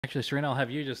Actually, Serena, I'll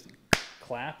have you just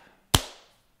clap.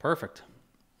 Perfect.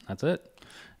 That's it.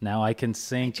 Now I can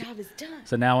sync. My job is done.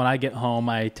 So now when I get home,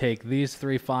 I take these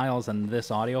 3 files and this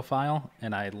audio file,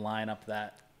 and I line up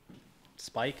that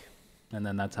spike, and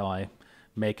then that's how I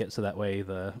make it so that way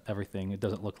everything, it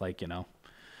doesn't look like,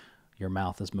 your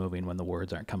mouth is moving when the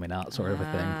words aren't coming out, sort of a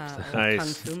thing. So,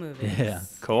 Nice. Kung Fu movies. yeah.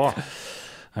 Cool.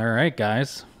 All right,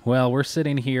 guys. Well, we're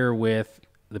sitting here with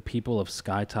the people of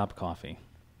Skytop Coffee.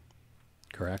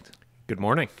 Correct? Good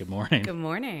morning. Good morning. Good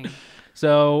morning.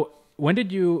 So, when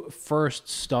did you first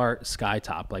start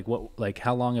Skytop? Like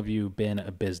how long have you been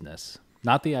a business?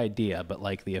 Not the idea, but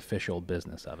like the official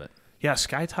business of it. Yeah,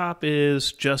 Skytop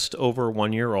is just over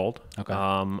 1 year old. Okay.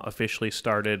 Officially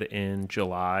started in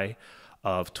July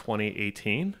of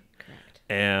 2018. Correct.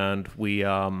 And we,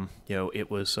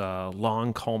 it was a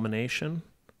long culmination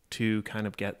to kind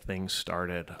of get things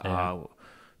started. Yeah.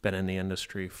 Been in the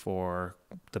industry for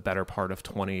the better part of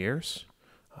 20 years,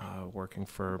 working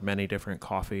for many different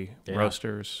coffee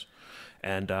roasters,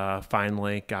 and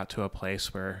finally got to a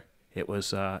place where it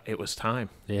was time.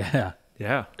 Yeah.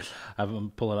 Yeah.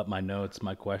 I'm pulling up my notes,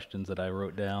 my questions that I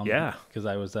wrote down. Yeah. Because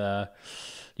I was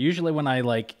usually when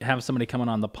I have somebody coming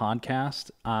on the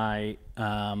podcast, I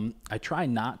try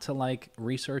not to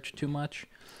research too much,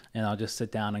 and I'll just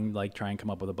sit down and try and come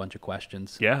up with a bunch of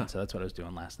questions. Yeah. And so that's what I was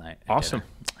doing last night. Awesome.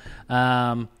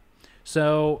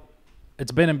 So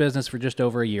it's been in business for just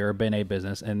over a year, been a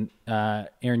business, and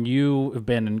Aaron, you have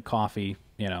been in coffee.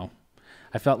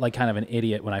 I felt like kind of an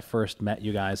idiot when I first met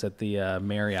you guys at the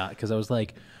Marriott, because I was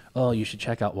like, oh, you should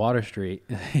check out Water Street,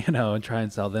 and try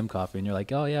and sell them coffee. And you're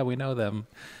like, oh, yeah, we know them.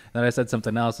 And then I said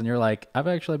something else, and you're like, I've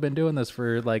actually been doing this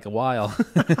for a while.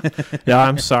 Yeah,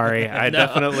 I'm sorry. I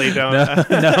definitely don't.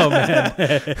 No,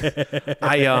 man.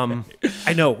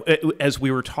 I know, as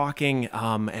we were talking,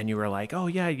 and you were like, oh,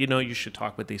 yeah, you should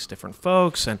talk with these different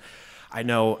folks. And I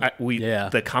know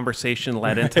the conversation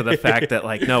led into the fact that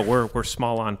no, we're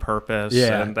small on purpose.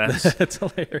 Yeah, and that's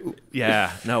hilarious.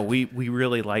 Yeah, no, we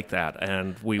really like that,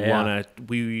 and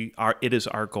it is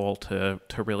our goal to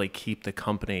really keep the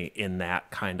company in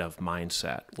that kind of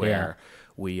mindset where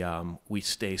we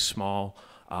stay small.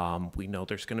 We know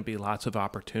there's going to be lots of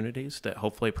opportunities that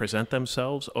hopefully present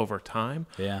themselves over time.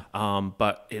 Yeah.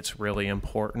 But it's really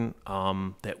important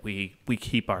that we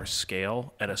keep our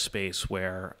scale at a space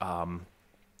where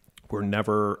we're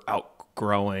never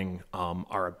outgrowing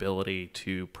our ability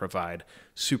to provide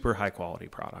super high quality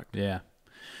product. Yeah.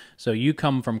 So you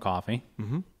come from coffee,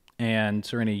 and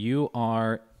Serena, you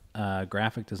are a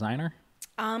graphic designer.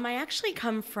 I actually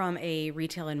come from a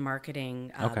retail and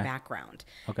marketing background.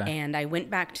 Okay. And I went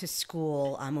back to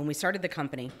school when we started the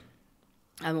company.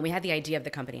 When we had the idea of the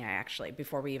company,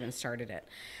 before we even started it,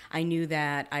 I knew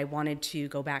that I wanted to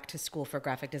go back to school for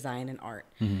graphic design and art.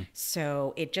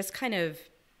 So it just kind of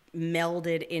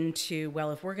melded into,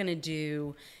 well, if we're going to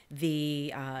do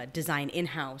the design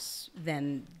in-house,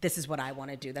 then this is what I want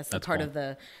to do. That's part cool. of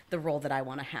the role that I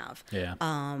want to have. Yeah.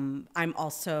 I'm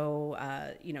also,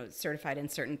 certified in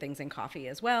certain things in coffee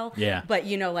as well. Yeah. But,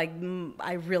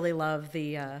 I really love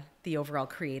the overall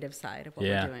creative side of what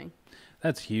we're doing.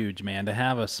 That's huge, man. To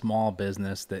have a small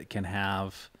business that can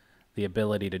have the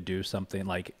ability to do something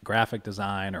like graphic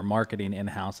design or marketing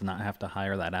in-house and not have to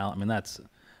hire that out. I mean, that's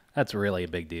really a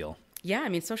big deal. Yeah, I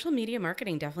mean, social media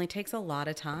marketing definitely takes a lot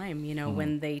of time.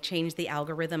 When they change the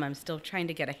algorithm, I'm still trying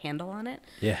to get a handle on it.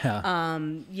 Yeah.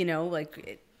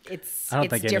 It's I don't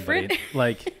think different.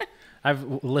 Anybody,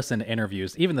 I've listened to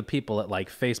interviews. Even the people at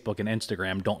Facebook and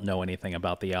Instagram don't know anything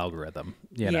about the algorithm.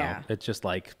 You know, it's just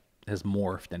has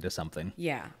morphed into something.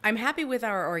 Yeah, I'm happy with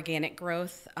our organic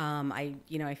growth. I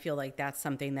feel like that's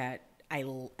something that I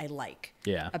like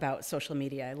about social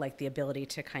media. I like the ability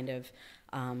to kind of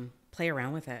play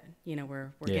around with it.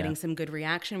 We're getting some good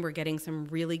reaction. We're getting some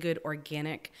really good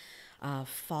organic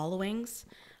followings.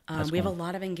 We have a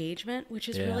lot of engagement, which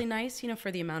is really nice, for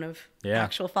the amount of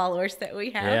actual followers that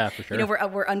we have. Yeah, for sure.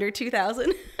 We're under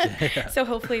 2,000. So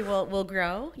hopefully we'll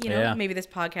grow. Maybe this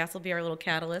podcast will be our little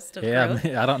catalyst of growth.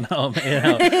 I don't know.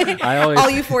 I always... All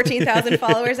you 14,000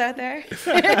 followers out there.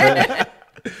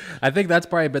 I think that's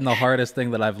probably been the hardest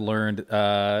thing that I've learned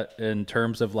in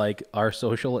terms of our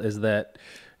social is that,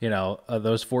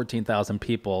 those 14,000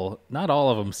 people, not all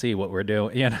of them see what we're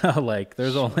doing,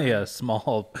 there's only a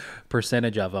small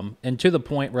percentage of them. And to the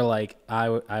point where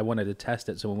I wanted to test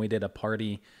it. So when we did a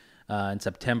party in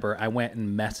September, I went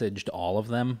and messaged all of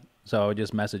them. So I would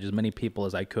just message as many people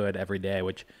as I could every day,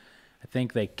 which I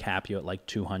think they cap you at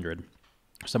 200,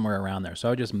 somewhere around there. So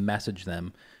I would just message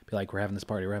them, be like, we're having this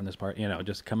party,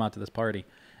 just come out to this party.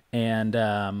 And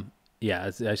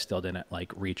I still didn't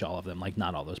like reach all of them. Like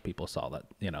not all those people saw that,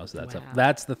 so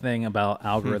that's the thing about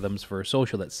algorithms for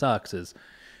social that sucks is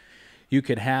you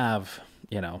could have,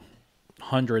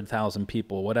 100,000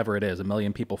 people, whatever it is, 1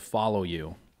 million people follow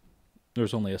you.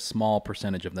 There's only a small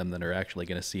percentage of them that are actually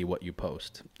going to see what you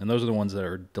post. And those are the ones that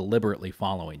are deliberately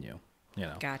following you,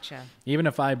 Gotcha. Even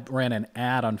if I ran an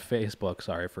ad on Facebook,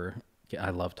 I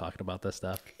love talking about this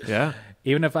stuff. Yeah.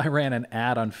 Even if I ran an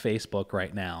ad on Facebook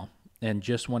right now and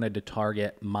just wanted to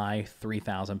target my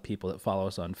 3,000 people that follow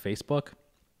us on Facebook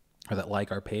or that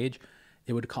like our page,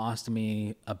 it would cost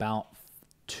me about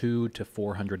 $200 to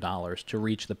 $400 to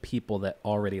reach the people that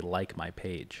already like my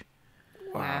page.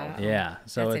 Wow. Yeah.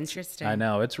 So that's it's interesting. I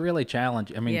know it's really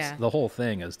challenging. I mean, the whole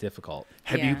thing is difficult.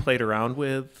 Have you played around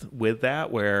with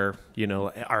that where,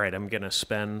 all right, I'm going to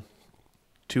spend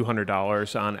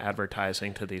 $200 on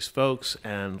advertising to these folks,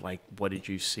 and like, what did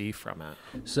you see from it?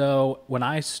 So when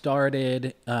I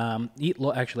started,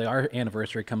 actually our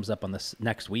anniversary comes up on this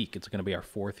next week. It's going to be our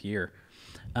 4th year.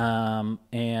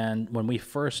 And when we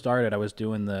first started, I was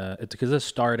doing because this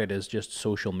started as just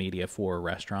social media for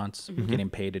restaurants, getting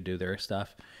paid to do their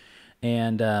stuff.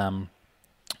 And,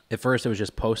 at first it was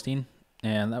just posting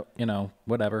and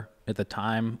whatever at the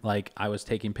time, like I was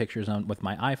taking pictures with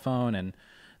my iPhone and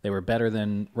they were better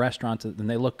than restaurants and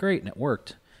they looked great and it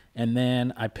worked. And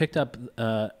then I picked up,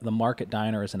 the Market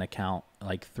Diner as an account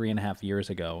like 3.5 years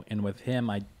ago. And with him,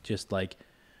 I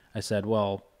said,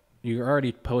 well, you're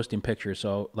already posting pictures,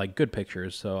 so like good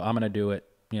pictures. So I'm going to do it,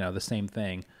 the same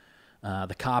thing.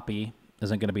 The copy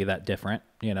isn't going to be that different.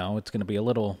 It's going to be a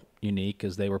little unique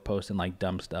because they were posting like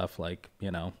dumb stuff. Like,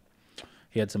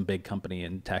 he had some big company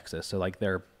in Texas. So like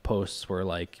their posts were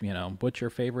like, what's your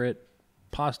favorite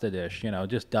pasta dish?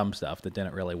 Just dumb stuff that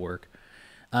didn't really work.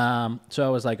 So I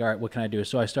was like, all right, what can I do?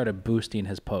 So I started boosting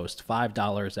his post,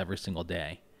 $5 every single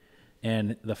day.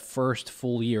 And the first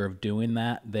full year of doing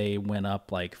that, they went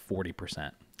up like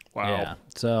 40%. Wow. Yeah.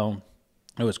 So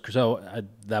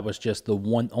that was just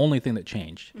the only thing that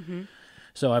changed. Mm-hmm.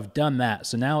 So I've done that.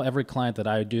 So now every client that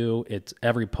I do,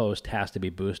 every post has to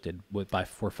be boosted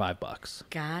for $5.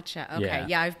 Gotcha. Okay.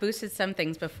 Yeah. I've boosted some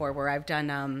things before where I've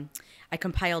done, I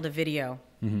compiled a video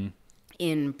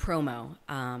in promo.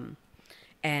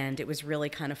 And it was really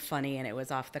kind of funny and it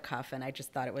was off the cuff. And I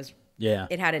just thought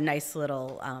it had a nice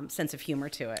little sense of humor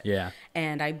to it. Yeah.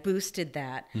 And I boosted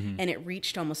that and it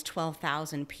reached almost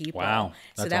 12,000 people. Wow.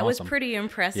 So that was pretty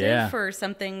impressive for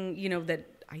something, that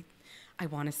I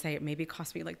want to say it maybe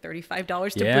cost me like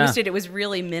 $35 to boost it. It was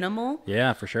really minimal.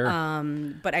 Yeah, for sure.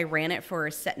 But I ran it for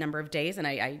a set number of days and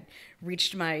I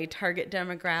reached my target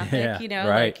demographic,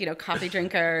 right. like, coffee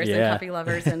drinkers and coffee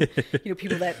lovers and,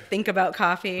 people that think about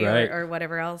coffee or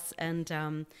whatever else. And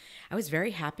I was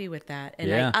very happy with that.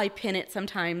 And I pin it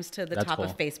sometimes to the top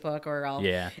of Facebook or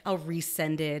I'll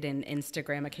resend it in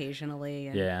Instagram occasionally.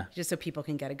 And just so people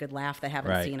can get a good laugh that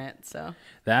haven't seen it. So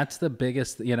that's the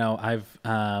biggest,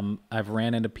 I've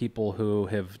ran into people who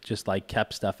have just like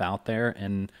kept stuff out there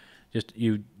and just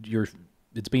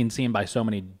it's being seen by so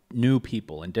many new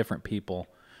people and different people.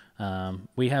 I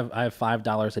have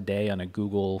 $5 a day on a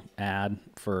Google ad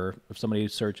for if somebody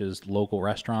searches local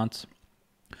restaurants,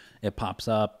 it pops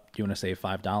up. Do you want to save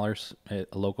 $5 at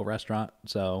a local restaurant?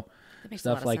 So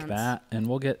stuff like that, and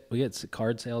we get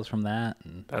card sales from that.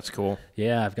 And that's cool.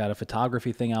 Yeah, I've got a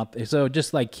photography thing out there. So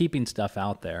just like keeping stuff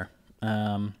out there,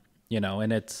 and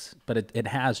it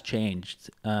has changed.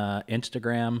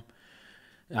 Instagram.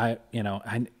 I know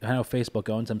Facebook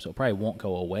owns them, so it probably won't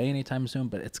go away anytime soon.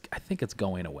 But I think it's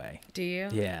going away. Do you?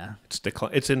 Yeah,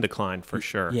 it's in decline for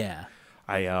sure. Yeah,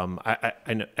 I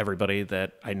know everybody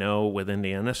that I know within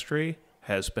the industry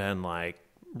has been like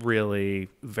really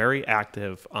very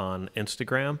active on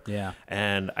Instagram. Yeah,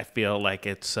 and I feel like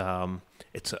it's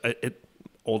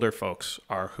older folks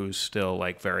are who's still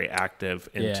like very active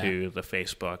into the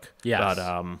Facebook. Yes.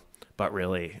 But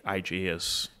really IG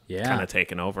is kind of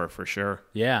taken over for sure.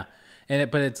 Yeah.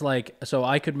 But it's like, so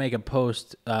I could make a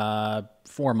post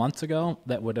 4 months ago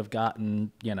that would have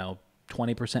gotten,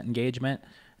 20% engagement,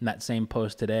 and that same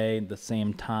post today, the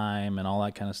same time and all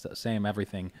that kind of stuff, same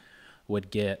everything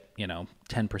would get,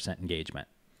 10% engagement.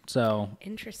 So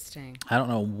interesting. I don't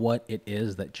know what it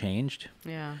is that changed.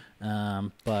 Yeah.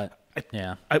 But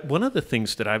one of the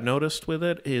things that I've noticed with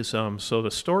it is, so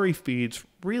the story feeds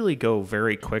really go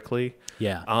very quickly.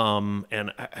 Yeah.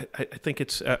 And I think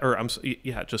it's,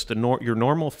 just your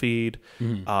normal feed,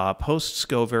 posts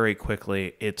go very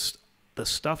quickly. It's the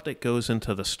stuff that goes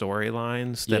into the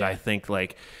storylines that I think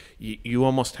like, you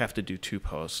almost have to do 2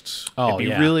 posts. Oh, if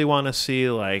you really want to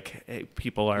see like, hey,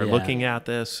 people are looking at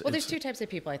this. Well, there's 2 types of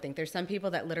people, I think. There's some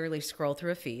people that literally scroll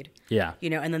through a feed. Yeah.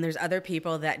 You know, and then there's other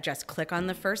people that just click on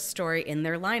the first story in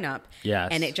their lineup. Yes.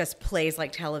 And it just plays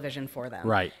like television for them.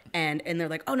 Right. And they're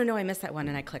like, oh, no, I missed that one,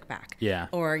 and I click back. Yeah.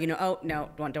 Or, you know, oh, no,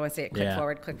 don't want to see it. Click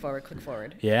forward, click forward, click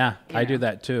forward. Yeah, You I know? do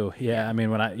that too. Yeah, I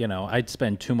mean, when I'd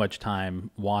spend too much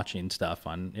time watching stuff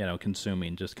on,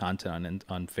 consuming just content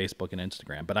on Facebook and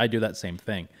Instagram. But I do that same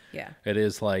thing. Yeah. It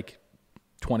is like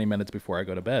 20 minutes before I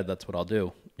go to bed. That's what I'll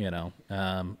do.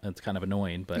 It's kind of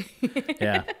annoying, but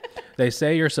yeah. They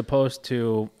say you're supposed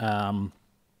to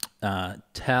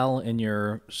tell in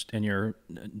your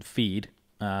feed.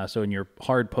 So in your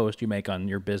hard post you make on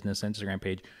your business Instagram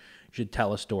page, you should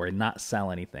tell a story, not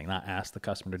sell anything, not ask the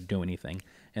customer to do anything,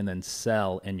 and then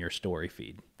sell in your story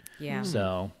feed. Yeah.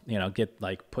 So,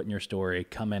 put in your story,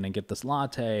 come in and get this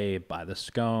latte, buy this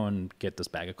scone, get this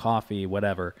bag of coffee,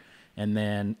 whatever. And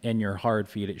then in your hard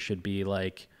feed, it should be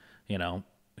like,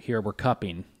 here we're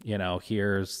cupping,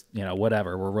 here's,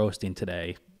 whatever, we're roasting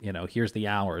today. Here's the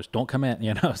hours. Don't come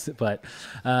in, but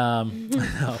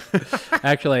no.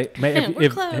 Actually,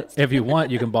 if you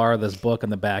want, you can borrow this book in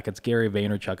the back. It's Gary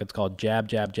Vaynerchuk. It's called Jab,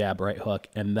 Jab, Jab, Right Hook.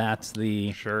 And that's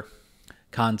the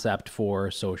concept for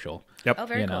social. Yep. Oh,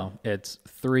 very cool. It's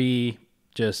 3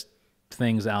 just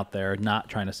things out there, not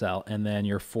trying to sell. And then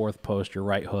your 4th post, your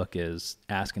right hook, is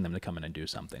asking them to come in and do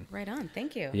something. Right on.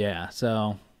 Thank you. Yeah.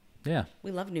 So, yeah. We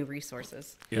love new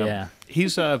resources. Yep. Yeah.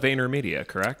 He's VaynerMedia,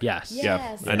 correct? Yes.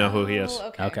 Yes. Yeah. I know who he is.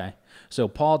 Okay. So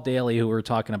Paul Daly, who we were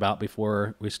talking about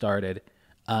before we started,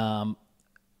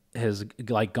 has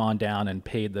gone down and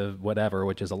paid the whatever,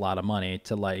 which is a lot of money,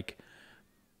 to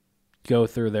go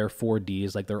through their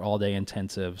 4Ds, their all-day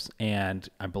intensives, and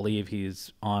I believe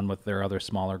he's on with their other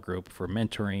smaller group for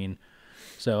mentoring.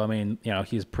 So, I mean,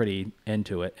 he's pretty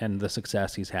into it, and the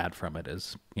success he's had from it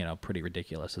is, pretty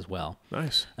ridiculous as well.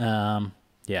 Nice.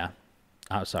 Yeah.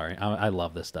 Oh, sorry. I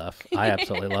love this stuff. I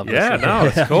absolutely love this Yeah, stuff. no,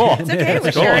 it's cool. It's okay.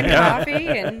 We're sharing coffee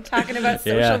and talking about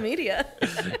social media.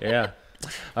 Yeah.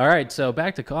 All right. So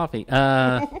back to coffee.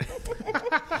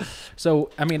 So,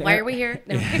 I mean, Why are we here?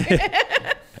 No.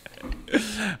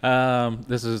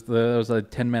 that was a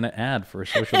 10-minute ad for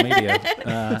social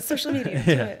media. Social media.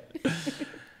 Do it.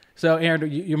 So,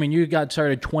 Aaron, you got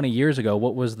started 20 years ago.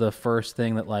 What was the first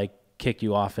thing that kicked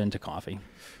you off into coffee?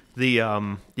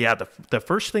 The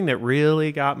first thing that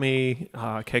really got me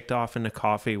kicked off into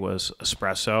coffee was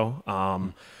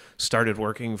espresso. Started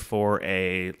working for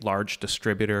a large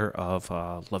distributor of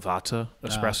Lavazza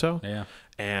espresso. Yeah.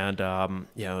 And,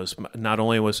 it was, not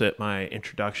only was it my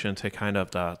introduction to kind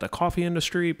of the coffee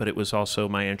industry, but it was also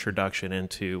my introduction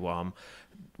into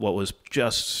what was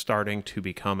just starting to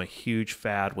become a huge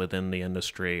fad within the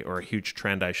industry, or a huge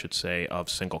trend, I should say, of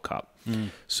single cup.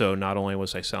 So not only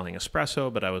was I selling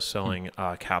espresso, but I was selling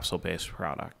a capsule-based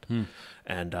product.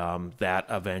 And that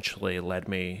eventually led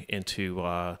me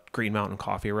into Green Mountain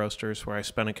Coffee Roasters, where I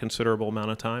spent a considerable amount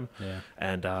of time,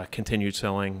 and continued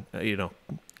selling,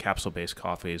 capsule-based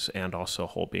coffees, and also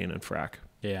whole bean and frac.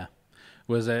 Yeah.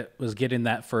 Was getting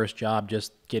that first job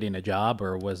just getting a job,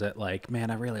 or was it like,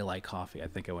 man, I really like coffee, I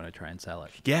think I want to try and sell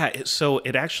it? Yeah, so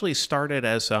it actually started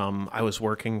as I was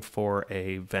working for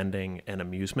a vending and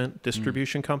amusement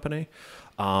distribution company,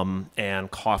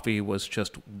 and coffee was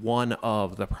just one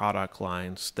of the product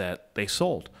lines that they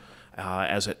sold.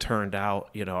 As it turned out,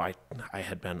 I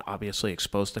had been obviously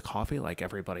exposed to coffee like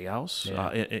everybody else,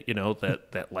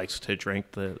 that likes to drink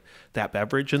that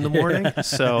beverage in the morning.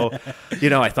 So,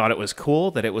 I thought it was cool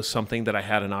that it was something that I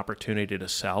had an opportunity to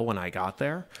sell when I got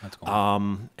there. That's cool.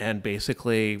 And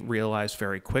basically realized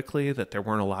very quickly that there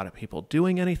weren't a lot of people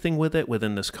doing anything with it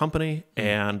within this company,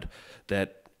 and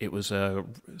that it was a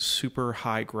super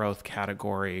high growth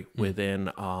category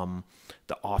within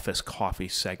the office coffee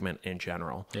segment in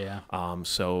general. Yeah.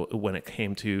 So when it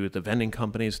came to the vending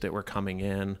companies that were coming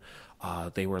in,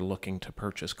 they were looking to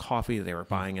purchase coffee. They were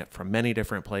buying it from many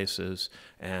different places.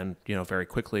 And, very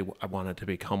quickly, I wanted to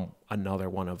become another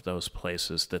one of those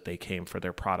places that they came for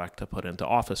their product to put into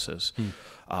offices.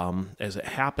 As it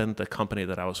happened, the company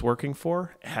that I was working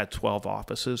for had 12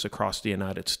 offices across the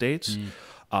United States.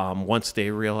 Once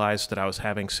they realized that I was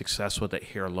having success with it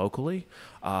here locally,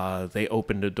 they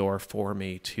opened a door for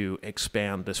me to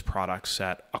expand this product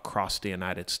set across the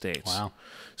United States. Wow.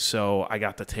 So I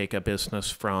got to take a business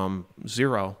from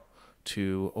 0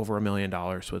 to over $1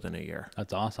 million within a year.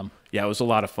 That's awesome. Yeah, it was a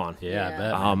lot of fun. Yeah,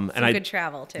 I bet. And good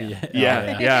travel too.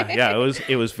 Yeah.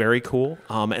 It was very cool.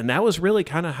 And that was really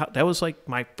kind of that was like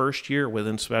my first year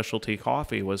within specialty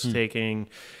coffee, was taking,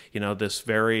 this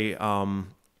very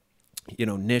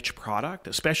niche product,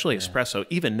 especially espresso.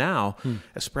 Even now,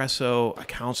 espresso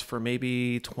accounts for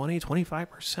maybe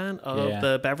 20-25% of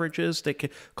the beverages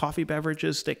coffee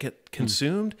beverages that get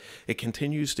consumed. It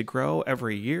continues to grow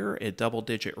every year at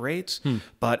double-digit rates,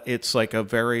 but it's like a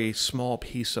very small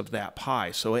piece of that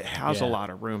pie. So it has a lot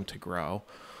of room to grow.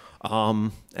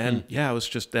 And it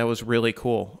was that was really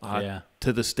cool.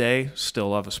 To this day, still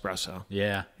love espresso.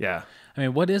 Yeah. Yeah. I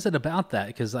mean, what is it about that?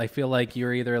 Because I feel like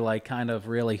you're either like kind of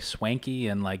really swanky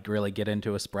and like really get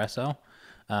into espresso,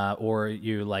 or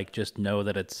you like just know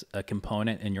that it's a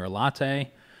component in your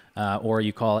latte, or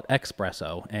you call it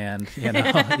espresso, and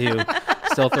you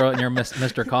still throw it in your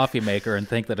Mr. Coffee Maker and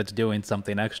think that it's doing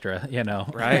something extra,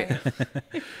 Right.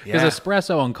 Because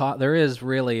espresso and there is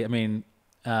really, I mean,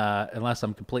 unless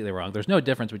I'm completely wrong, there's no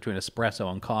difference between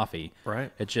espresso and coffee.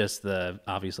 Right. It's just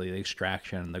obviously the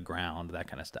extraction, the ground, that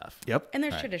kind of stuff. Yep. And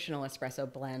there's traditional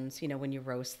espresso blends, when you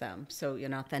roast them. So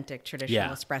an authentic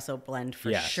traditional espresso blend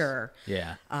for sure.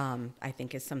 Yeah. I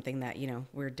think is something that,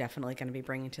 we're definitely going to be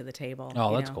bringing to the table.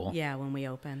 Oh, that's cool. Yeah, when we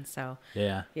open. So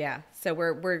yeah. Yeah. So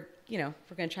we're we're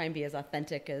going to try and be as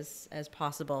authentic as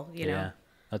possible, know.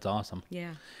 That's awesome.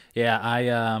 Yeah. Yeah,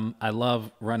 I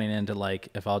love running into like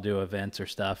if I'll do events or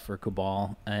stuff for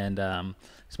Cabal, and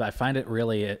so I find it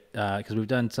really because we've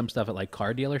done some stuff at like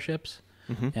car dealerships,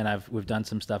 and we've done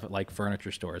some stuff at like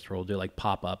furniture stores where we'll do like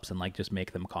pop-ups and like just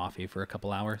make them coffee for a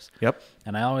couple hours. Yep.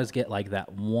 And I always get like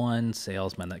that one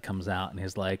salesman that comes out and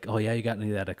he's like, "Oh yeah, you got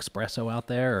any of that espresso out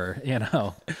there?"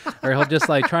 Or or he'll just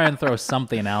like try and throw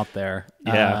something out there.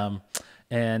 Yeah.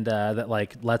 And that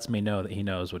like lets me know that he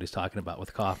knows what he's talking about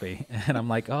with coffee. And I'm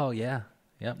like, oh yeah,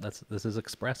 yep, this is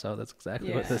espresso. That's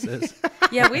exactly what this is.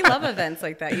 Yeah, we love events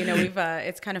like that. We've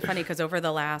it's kind of funny because over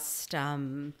the last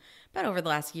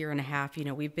year and a half,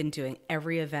 we've been doing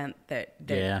every event that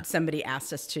somebody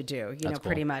asked us to do. That's cool.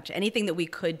 Pretty much anything that we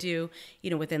could do,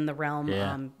 within the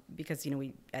realm. Because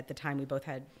we at the time we both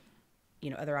had,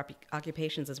 other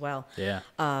occupations as well. Yeah.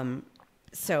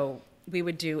 So we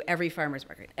would do every farmer's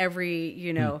market,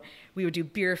 we would do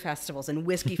beer festivals and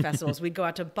whiskey festivals. We'd go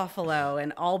out to Buffalo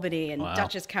and Albany and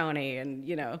Dutchess County and,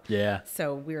 Yeah.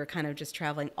 So we were kind of just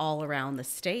traveling all around the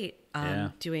state,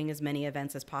 doing as many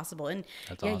events as possible. And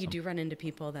that's you awesome. do run into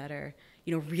people that are,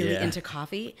 really into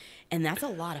coffee, and that's a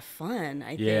lot of fun,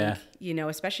 I think,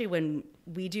 especially when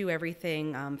we do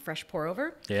everything fresh pour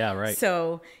over. Yeah, right.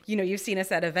 So, you've seen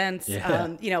us at events,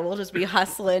 we'll just be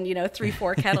hustling,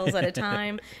 3-4 kettles at a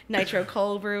time, nitro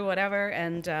cold brew, whatever.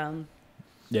 And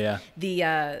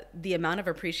the amount of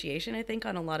appreciation, I think,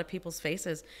 on a lot of people's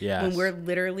faces when we're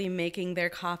literally making their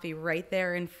coffee right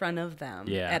there in front of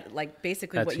them at like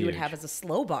basically That's what you would huge. have as a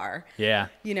slow bar, Yeah.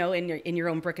 in your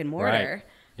own brick and mortar. Right.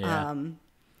 Yeah.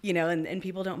 And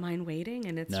people don't mind waiting,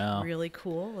 and it's really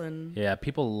cool. And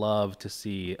people love to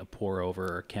see a pour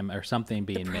over or something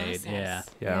being made. Yeah.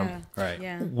 Right.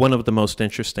 Yeah. One of the most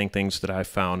interesting things that I've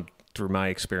found through my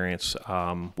experience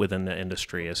within the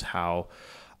industry is how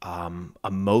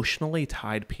emotionally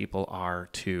tied people are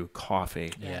to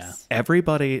coffee. Yes.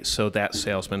 Everybody, so that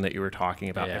salesman that you were talking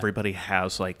about, everybody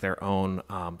has like their own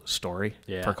story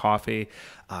for coffee,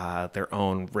 their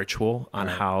own ritual on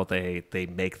how they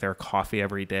make their coffee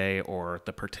every day, or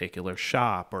the particular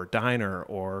shop or diner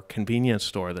or convenience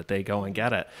store that they go and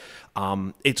get it.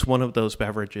 It's one of those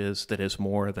beverages that is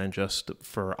more than just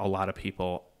for a lot of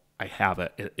people. I have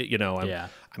it,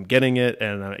 I'm getting it,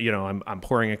 and I'm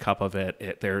pouring a cup of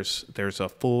it. There's a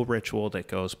full ritual that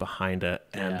goes behind it,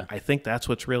 and I think that's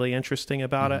what's really interesting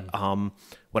about it.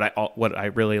 What I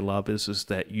really love is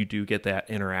that you do get that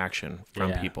interaction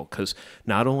from people, because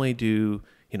not only do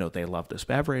they love this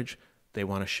beverage, they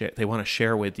want to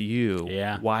share with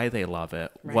you why they love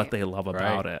it, what they love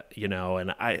about it,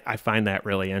 and I find that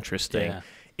really interesting.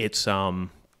 It's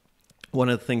one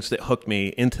of the things that hooked me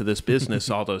into this business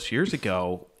all those years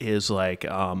ago is like,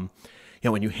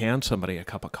 when you hand somebody a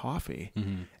cup of coffee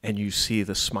and you see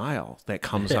the smile that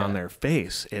comes on their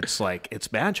face, it's like,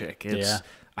 it's magic.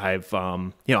 I've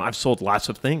sold lots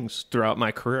of things throughout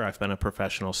my career. I've been a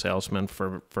professional salesman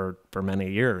for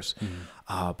many years.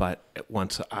 But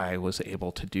once I was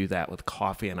able to do that with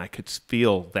coffee, and I could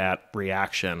feel that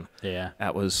reaction,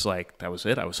 that was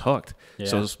it. I was hooked.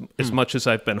 So as much as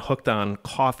I've been hooked on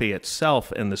coffee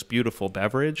itself and this beautiful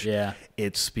beverage,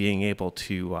 it's being able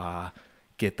to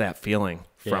get that feeling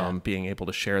from being able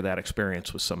to share that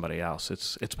experience with somebody else.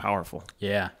 It's powerful.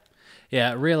 Yeah,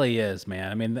 it really is,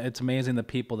 man. I mean, it's amazing the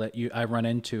people that I run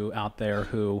into out there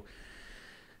who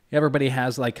everybody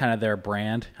has like kind of their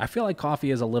brand. I feel like coffee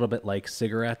is a little bit like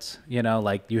cigarettes,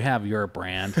 like you have your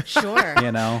brand. Sure.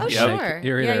 Oh, sure. Like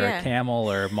you're either a Camel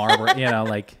or Marlboro,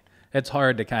 like it's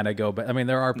hard to kind of go, but I mean,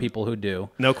 there are people who do.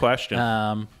 No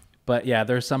question. But yeah,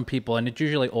 there's some people, and it's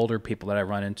usually older people that I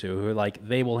run into who like,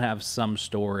 they will have some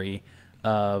story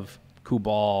of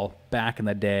Kubal back in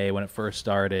the day when it first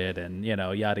started and, you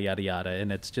know, yada, yada, yada.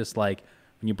 And it's just like,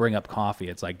 when you bring up coffee,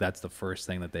 it's like, that's the first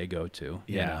thing that they go to,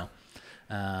 you know?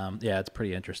 Yeah, it's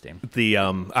pretty interesting.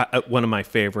 One of my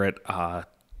favorite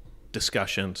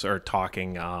discussions or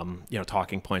talking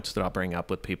points that I'll bring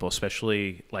up with people,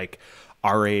 especially like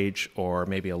our age or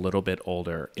maybe a little bit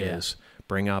older, is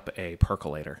bring up a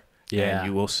percolator. Yeah. And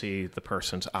you will see the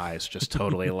person's eyes just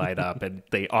totally light up, and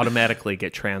they automatically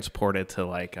get transported to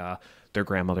like their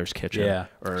grandmother's kitchen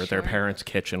or their parents'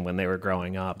 kitchen when they were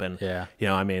growing up. And, you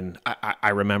know, I mean,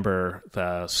 I remember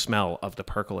the smell of the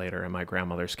percolator in my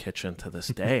grandmother's kitchen to this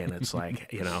day. And it's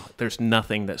like, you know, there's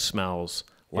nothing that smells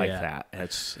like that.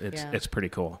 It's pretty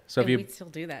cool. So we still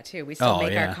do that too. We still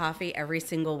make our coffee every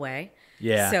single way.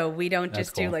 Yeah. So we don't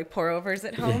just do like pour overs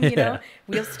at home, you know,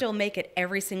 we'll still make it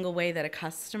every single way that a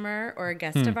customer or a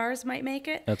guest of ours might make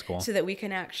it. That's cool. So that we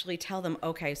can actually tell them,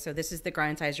 okay, so this is the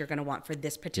grind size you're going to want for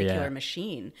this particular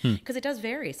machine. Because it does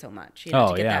vary so much, you know,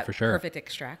 to get that for sure. perfect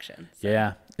extraction. So.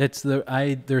 Yeah. It's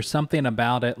there's something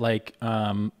about it. Like,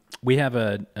 we have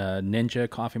a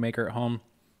Ninja coffee maker at home.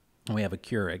 And we have a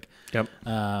Keurig. Yep.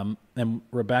 And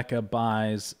Rebecca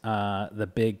buys the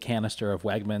big canister of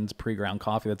Wegmans pre-ground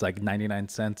coffee that's like 99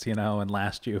 cents, you know, and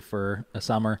lasts you for a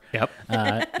summer.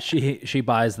 Yep. She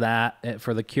buys that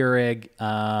for the Keurig.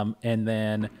 And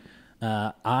then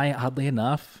I, oddly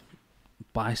enough,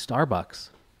 buy Starbucks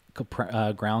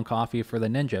ground coffee for the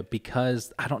Ninja,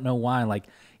 because I don't know why. Like,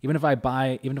 even if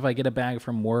I get a bag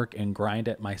from work and grind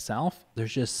it myself,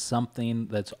 there's just something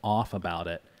that's off about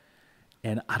it.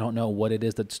 And I don't know what it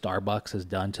is that Starbucks has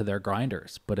done to their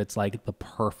grinders, but it's like the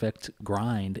perfect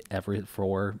grind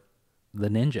for the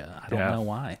Ninja. I don't know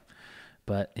why.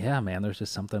 But yeah, man, there's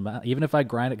just something about it. Even if I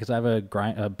grind it, because I have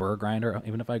a burr grinder,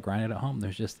 even if I grind it at home,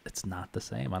 it's not the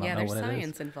same. I don't know what it is. Yeah, there's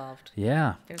science involved.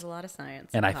 Yeah. There's a lot of science.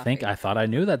 And I thought I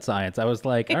knew that science. I was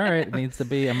like, all right, it needs to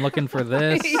be, I'm looking for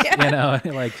this, you know,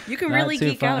 like. You can really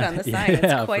geek out on the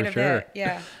science quite a bit.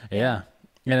 Yeah. Yeah.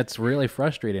 And it's really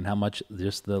frustrating how much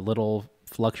just the little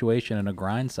fluctuation in a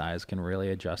grind size can really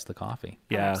adjust the coffee.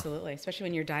 Yeah, absolutely. Especially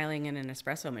when you're dialing in an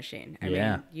espresso machine. I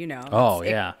mean, you know. Oh,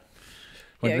 yeah.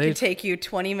 It can take you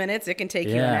 20 minutes. It can take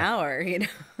you an hour, you know.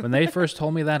 When they first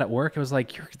told me that at work, it was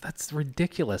like, that's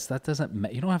ridiculous. That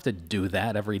doesn't, you don't have to do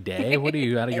that every day. What are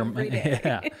you out of your mind?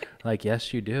 Yeah. Like,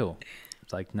 yes, you do.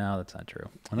 It's like, no, that's not true.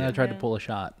 And then I tried to pull a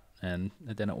shot and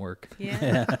it didn't work.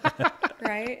 Yeah.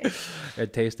 Right?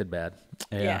 It tasted bad.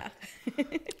 Yeah.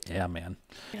 Yeah, man.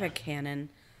 I have a Canon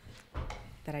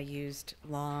that I used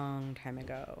a long time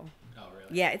ago. Oh,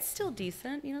 really? Yeah, it's still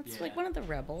decent. You know, it's like one of the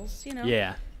Rebels, you know?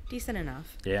 Yeah. Decent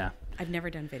enough. Yeah. I've never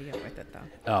done video with it, though.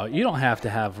 Oh, you don't have to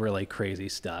have really crazy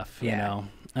stuff, you know?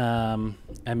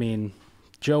 I mean,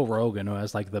 Joe Rogan, who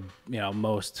has like the, you know,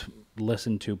 most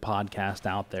listened to podcast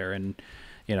out there, and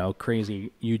you know,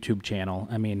 crazy YouTube channel.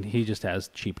 I mean, he just has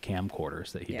cheap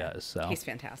camcorders that he does. So he's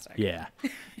fantastic. Yeah,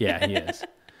 yeah, he is.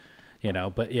 You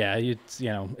know, but yeah, it's, you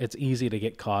know, it's easy to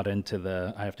get caught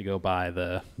into I have to go buy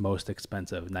the most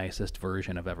expensive, nicest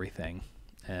version of everything,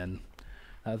 and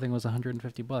that thing was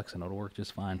 $150, and it'll work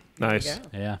just fine. Nice.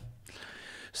 Yeah.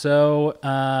 So,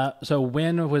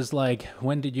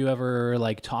 when did you ever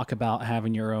like talk about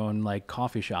having your own like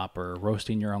coffee shop or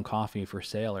roasting your own coffee for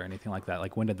sale or anything like that?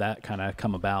 Like, when did that kind of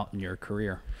come about in your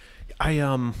career?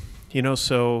 You know,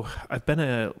 so I've been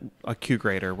a Q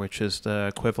grader, which is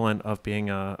the equivalent of being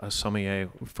a sommelier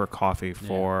for coffee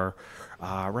for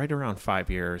right around 5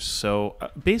 years. So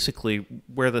basically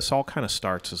where this all kind of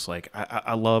starts is like,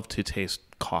 I love to taste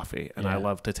coffee, and I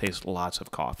love to taste lots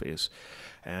of coffees.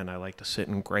 And I like to sit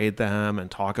and grade them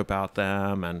and talk about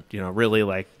them and, you know, really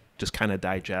like just kind of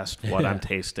digest what I'm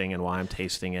tasting and why I'm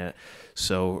tasting it.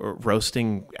 So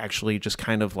roasting actually just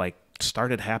kind of like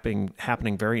started happening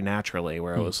very naturally,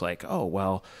 where it was like, oh,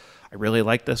 well, I really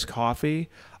like this coffee.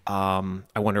 I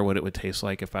wonder what it would taste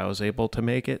like if I was able to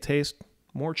make it taste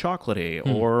more chocolatey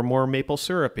or more maple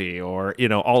syrupy, or, you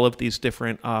know, all of these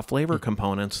different flavor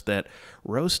components that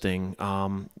roasting,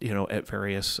 you know, at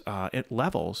various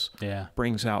levels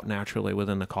brings out naturally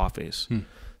within the coffees.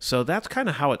 So that's kind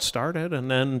of how it started.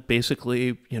 And then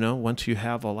basically, you know, once you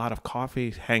have a lot of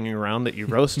coffee hanging around that you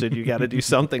roasted, you got to do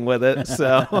something with it.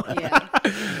 So yeah.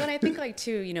 But I think like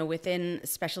too, you know, within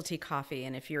specialty coffee,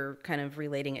 and if you're kind of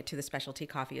relating it to the Specialty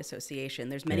Coffee Association,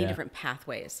 there's many different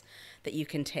pathways that you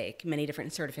can take, many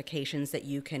different certifications that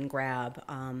you can grab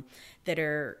that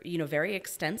are, you know, very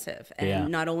extensive. And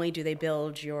not only do they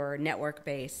build your network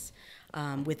base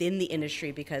within the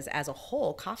industry, because as a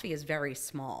whole, coffee is very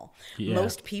small.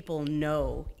 Most people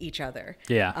know each other.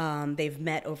 They've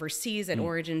met overseas at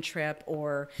Origin Trip,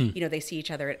 or you know, they see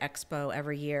each other at Expo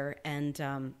every year. And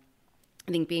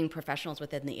I think being professionals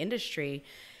within the industry,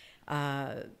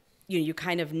 you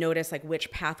kind of notice like which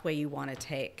pathway you want to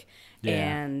take.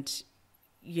 And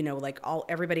you know, like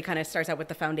everybody kind of starts out with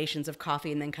the foundations of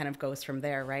coffee and then kind of goes from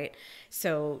there, right?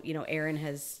 So, you know, Aaron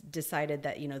has decided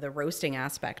that, you know, the roasting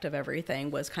aspect of everything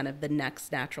was kind of the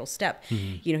next natural step.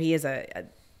 You know, he is a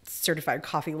certified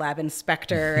coffee lab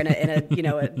inspector and a you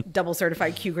know, a double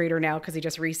certified Q grader now, because he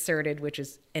just recerted, which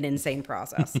is an insane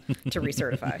process to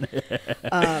recertify.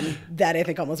 That I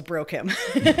think almost broke him.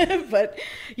 But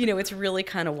you know, it's really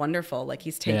kind of wonderful. Like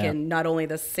he's taken not only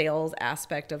the sales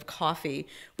aspect of coffee,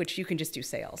 which you can just do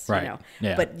sales, you know,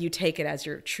 but you take it as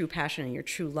your true passion and your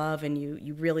true love, and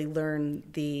you really learn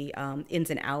the ins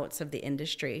and outs of the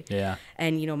industry.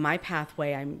 And you know, my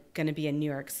pathway, I'm going to be in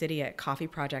New York City at Coffee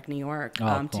Project New York.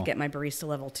 To get my barista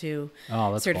level 2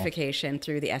 certification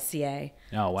through the SCA.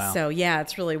 Oh, wow. So yeah,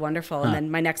 it's really wonderful. And then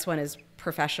my next one is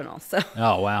professional. So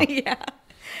oh, wow.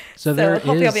 So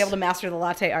hopefully I'll be able to master the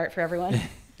latte art for everyone.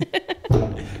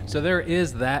 So there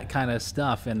is that kind of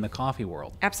stuff in the coffee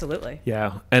world. Absolutely.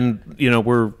 Yeah. And, you know,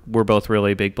 we're both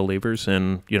really big believers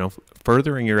in, you know,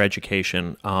 furthering your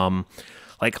education.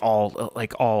 Like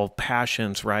all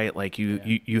passions, right? Like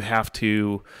you have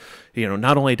to, you know,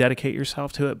 not only dedicate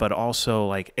yourself to it, but also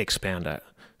like expand it.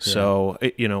 So,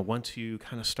 you know, once you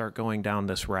kind of start going down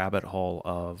this rabbit hole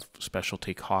of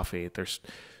specialty coffee, there's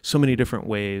so many different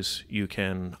ways you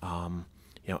can,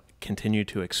 you know, continue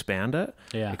to expand it,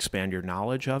 expand your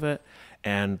knowledge of it.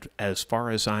 And as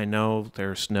far as I know,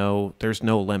 there's no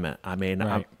limit. I mean,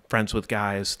 I'm friends with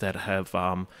guys that have,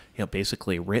 you know,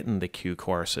 basically written the Q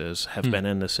courses, have been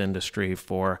in this industry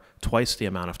for twice the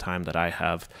amount of time that I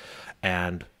have,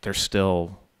 and they're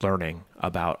still learning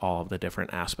about all of the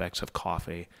different aspects of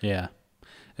coffee. Yeah,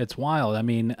 it's wild. I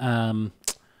mean,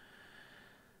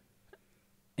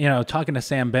 you know, talking to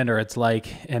Sam Bender, it's like,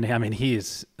 and I mean,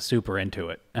 he's super into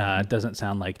it. It doesn't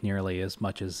sound like nearly as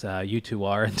much as you two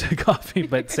are into coffee,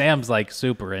 but Sam's like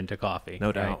super into coffee.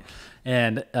 No doubt. Right?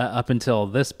 And up until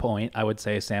this point, I would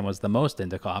say Sam was the most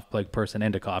into coffee, like person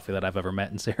into coffee that I've ever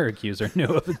met in Syracuse or knew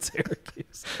of in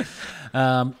Syracuse.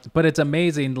 But it's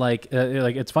amazing. Like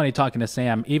it's funny talking to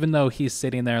Sam, even though he's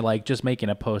sitting there, like just making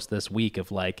a post this week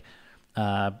of like,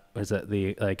 is it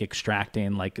the like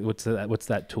extracting, like what's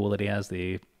that tool that he has,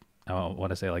 the I want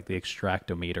to say like the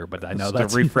extractometer, but I know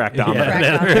that's the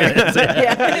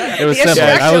refractometer. It was simple.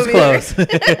 I was close.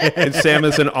 And Sam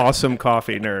is an awesome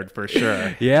coffee nerd for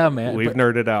sure. Yeah, man. We've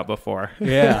nerded out before.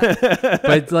 Yeah.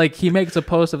 But like he makes a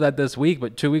post of that this week,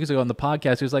 but 2 weeks ago on the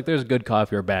podcast, he was like, there's good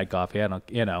coffee or bad coffee. I don't,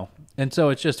 you know. And so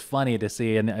it's just funny to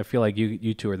see. And I feel like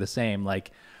you two are the same.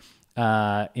 Like,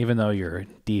 even though you're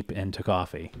deep into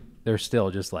coffee, there's still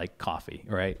just like coffee,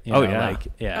 right? You know, like,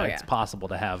 it's possible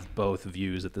to have both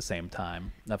views at the same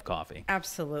time of coffee.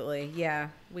 Absolutely. Yeah.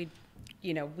 We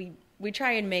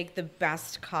try and make the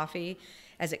best coffee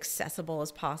as accessible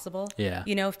as possible. Yeah.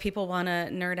 You know, if people want to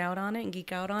nerd out on it and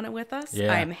geek out on it with us,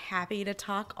 I'm happy to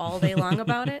talk all day long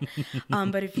about it.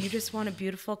 But if you just want a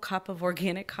beautiful cup of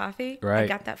organic coffee, I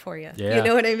got that for you. Yeah. You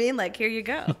know what I mean? Like, here you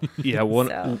go. Yeah.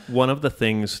 One of the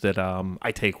things that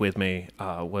I take with me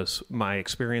was my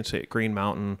experience at Green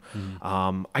Mountain.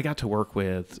 I got to work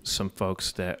with some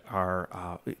folks that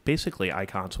are basically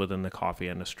icons within the coffee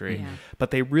industry,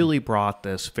 but they really brought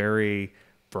this very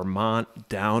Vermont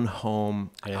down home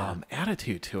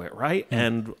attitude to it, right?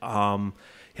 And you know,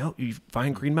 you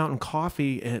find Green Mountain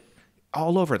coffee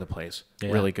all over the place.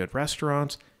 Really good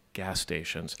restaurants, gas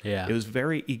stations. It was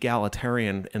very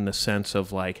egalitarian in the sense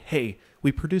of like, hey,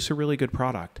 we produce a really good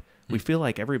product. We feel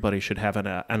like everybody should have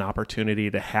an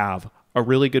opportunity to have a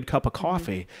really good cup of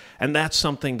coffee. And that's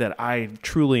something that I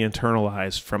truly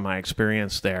internalized from my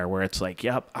experience there, where it's like,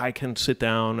 yep, I can sit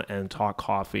down and talk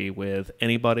coffee with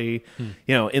anybody, you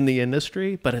know, in the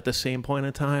industry. But at the same point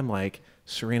in time, like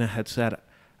Serena had said, I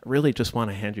really just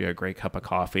want to hand you a great cup of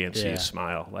coffee and see you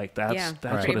smile. Like that's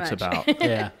what it's about.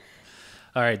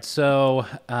 All right. So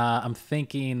I'm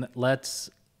thinking let's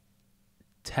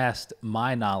test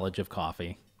my knowledge of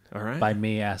coffee. All right. By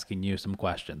me asking you some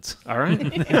questions. All right.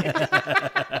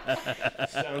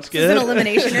 Sounds good. This is an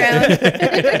elimination round.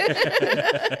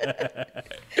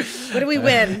 What do we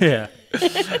win? You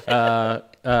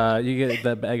get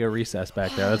like that bag of recess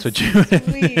back there. That's what so you.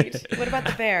 Sweet. What about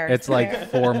the bear? It's like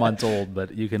 4 months old,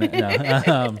 but you can.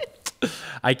 No.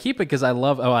 I keep it because I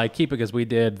love. Oh, I keep it because we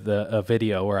did a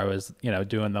video where I was,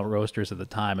 doing the roasters at the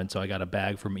time, and so I got a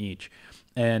bag from each,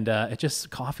 and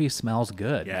coffee smells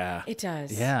good. Yeah, it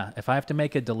does. Yeah, if I have to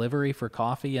make a delivery for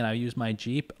coffee and I use my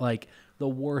Jeep, like the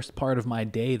worst part of my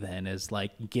day then is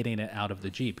like getting it out of the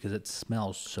Jeep because it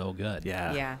smells so good.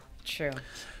 Yeah. Yeah. True.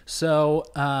 So,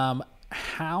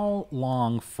 how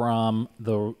long from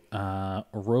the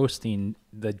roasting,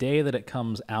 the day that it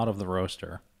comes out of the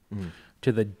roaster,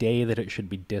 to the day that it should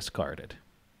be discarded,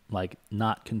 like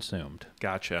not consumed?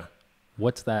 Gotcha.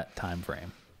 What's that time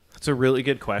frame? That's a really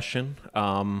good question.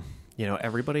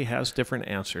 Everybody has different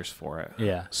answers for it.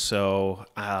 Yeah. So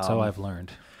I've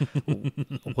learned.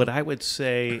 What I would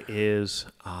say is,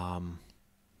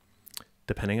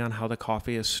 depending on how the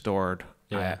coffee is stored,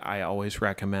 I always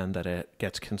recommend that it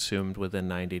gets consumed within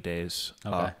 90 days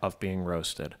of being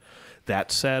roasted.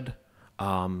 That said,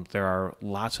 there are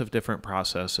lots of different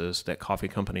processes that coffee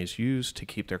companies use to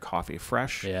keep their coffee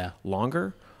fresh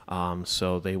longer.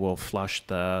 So they will flush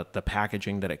the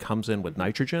packaging that it comes in with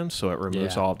nitrogen, so it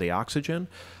removes all of the oxygen.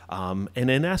 And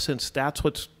in essence, that's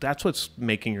what's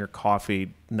making your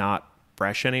coffee not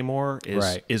fresh anymore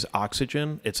is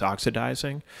oxygen. It's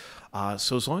oxidizing.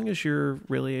 So as long as you're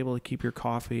really able to keep your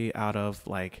coffee out of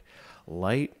like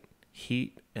light,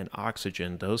 heat, and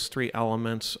oxygen, those three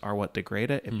elements are what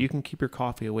degrade it. If you can keep your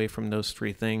coffee away from those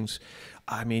three things,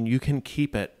 I mean, you can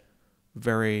keep it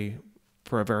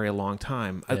for a very long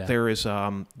time. There is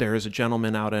a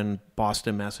gentleman out in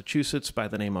Boston, Massachusetts by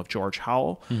the name of George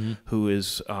Howell, who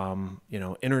is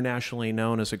internationally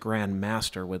known as a grand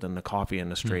master within the coffee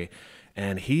industry,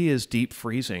 and he is deep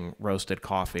freezing roasted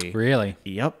coffee. Really?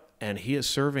 Yep. And he is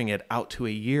serving it out to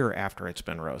a year after it's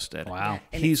been roasted. Wow.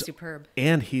 And it's superb.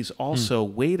 And he's also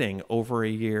waiting over a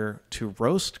year to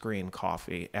roast green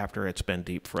coffee after it's been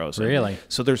deep frozen. Really?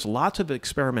 So there's lots of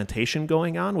experimentation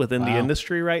going on within the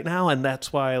industry right now. And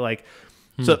that's why,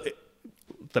 so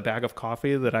the bag of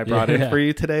coffee that I brought in for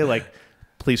you today,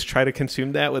 please try to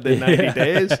consume that within 90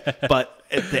 days. But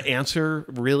the answer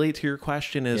really to your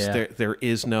question is there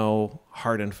is no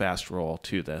hard and fast rule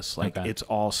to this. It's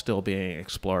all still being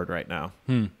explored right now.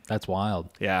 That's wild.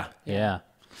 Yeah. Yeah.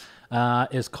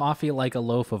 Is coffee like a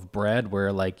loaf of bread where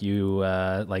you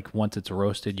once it's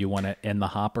roasted, you want it in the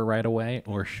hopper right away,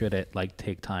 or should it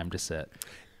take time to sit?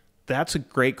 That's a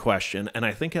great question, and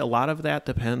I think a lot of that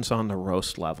depends on the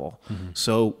roast level.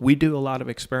 So we do a lot of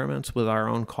experiments with our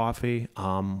own coffee.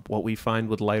 What we find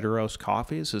with lighter roast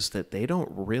coffees is that they don't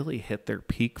really hit their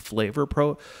peak flavor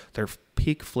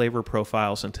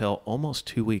profiles until almost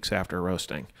 2 weeks after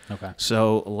roasting. Okay.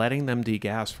 So letting them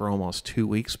degas for almost 2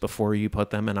 weeks before you put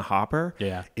them in a hopper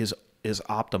is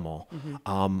optimal.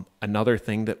 Another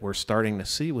thing that we're starting to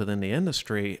see within the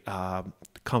industry,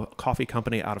 coffee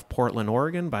company out of Portland,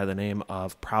 Oregon by the name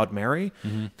of Proud Mary.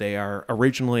 They are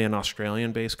originally an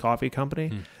Australian-based coffee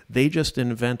company. They just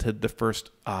invented the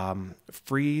first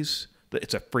freeze.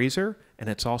 It's a freezer, and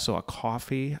it's also a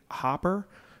coffee hopper.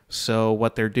 So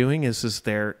what they're doing is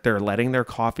they're letting their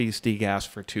coffees degas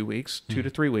for 2 weeks, 2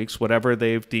 to 3 weeks, whatever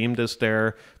they've deemed as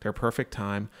their perfect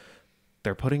time.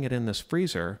 They're putting it in this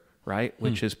freezer, right?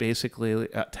 Which is basically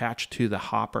attached to the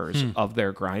hoppers of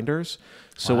their grinders.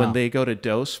 So when they go to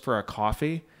dose for a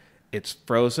coffee, it's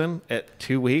frozen at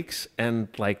 2 weeks, and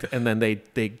then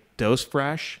they dose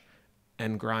fresh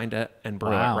and grind it and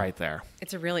brew it right there.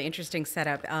 It's a really interesting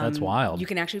setup. That's wild. You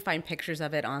can actually find pictures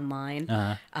of it online.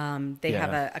 They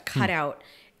have a cutout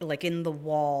in the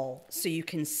wall, so you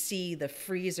can see the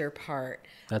freezer part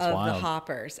of the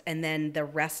hoppers, and then the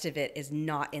rest of it is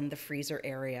not in the freezer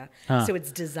area. So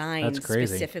it's designed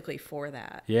specifically for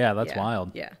that. Yeah, that's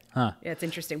wild. Yeah. Yeah, it's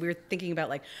interesting. We were thinking about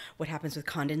what happens with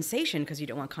condensation, because you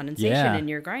don't want condensation in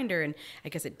your grinder, and I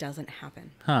guess it doesn't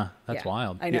happen. That's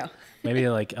wild. I know. Maybe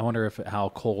I wonder how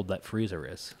cold that freezer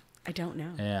is. I don't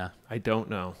know. Yeah. I don't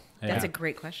know. That's a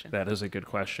great question. That is a good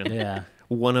question. Yeah.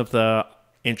 One of the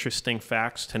interesting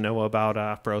facts to know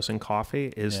about frozen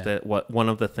coffee is that one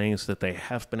of the things that they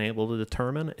have been able to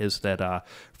determine is that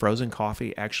frozen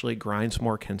coffee actually grinds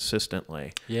more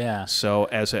consistently. Yeah. So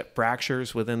as it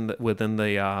fractures within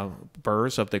the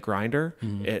burrs of the grinder,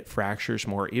 it fractures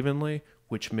more evenly,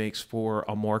 which makes for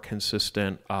a more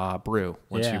consistent brew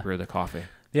once you brew the coffee.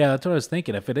 Yeah, that's what I was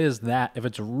thinking. If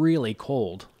it's really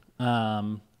cold,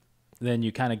 then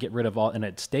you kind of get rid of all, and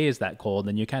it stays that cold,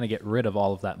 then you kind of get rid of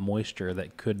all of that moisture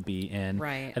that could be in.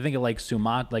 Right. I think of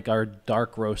Sumatra, our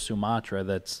dark roast Sumatra,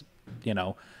 that's,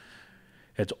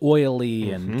 it's oily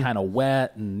and kind of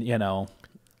wet, and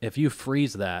if you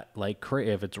freeze that, like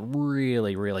if it's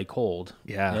really, really cold.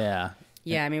 Yeah.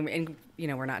 Yeah, I mean, and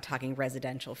we're not talking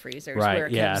residential freezers right, where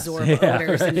it can absorb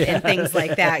odors and things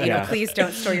like that. You know, please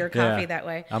don't store your coffee that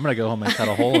way. I'm gonna go home and cut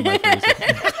a hole in my freezer.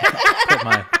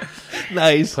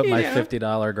 Put my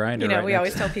 $50 grinder. We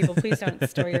always tell people, please don't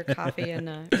store your coffee in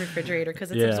a refrigerator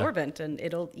because it's absorbent and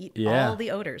it'll eat all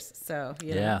the odors. So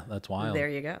that's wild. There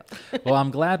you go. Well,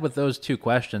 I'm glad with those two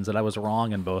questions that I was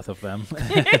wrong in both of them.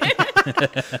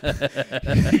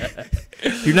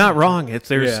 You're not wrong.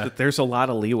 There's a lot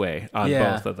of leeway on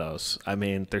both of those. I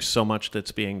mean, there's so much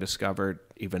that's being discovered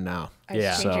even now.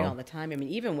 It's changing all the time. I mean,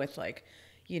 even with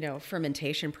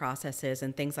fermentation processes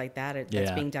and things like that,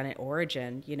 that's being done at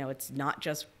origin. It's not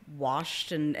just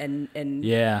washed and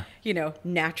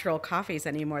natural coffees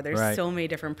anymore. There's so many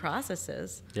different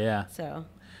processes. Yeah. So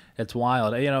it's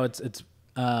wild.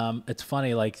 It's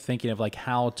funny, like thinking of like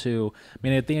how to. I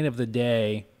mean, at the end of the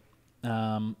day,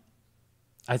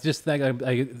 I just think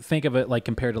I think of it like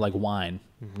compared to like wine.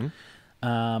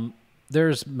 Mm-hmm.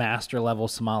 There's master level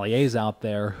sommeliers out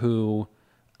there who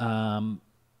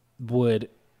would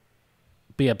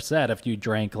be upset if you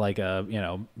drank like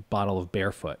a bottle of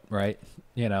Barefoot, right?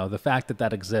 The fact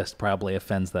that exists probably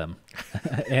offends them,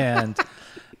 and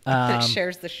it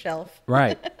shares the shelf,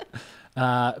 right?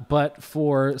 But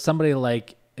for somebody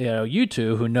like you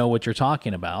two who know what you're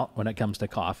talking about when it comes to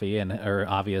coffee, and are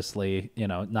obviously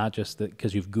not just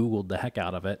because you've Googled the heck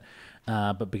out of it,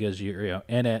 but because you're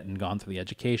in it and gone through the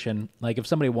education. Like if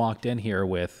somebody walked in here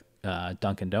with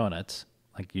Dunkin' Donuts,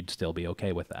 like you'd still be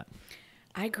okay with that.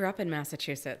 I grew up in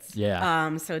Massachusetts.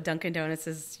 Yeah. So Dunkin' Donuts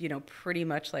is, pretty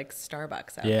much like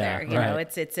Starbucks out there. You know,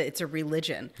 it's a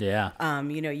religion. Yeah.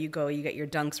 You go, you get your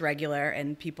Dunks regular,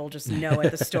 and people just know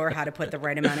at the store how to put the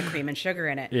right amount of cream and sugar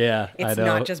in it. Yeah. It's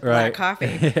not just black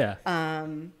coffee.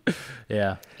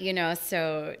 Yeah.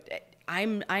 So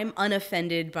I'm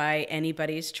unoffended by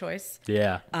anybody's choice.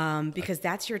 Yeah. Because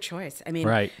that's your choice. I mean,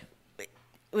 right.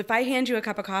 If I hand you a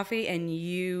cup of coffee and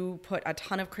you put a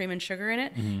ton of cream and sugar in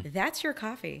it, that's your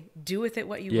coffee. Do with it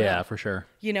what you will. Yeah, for sure.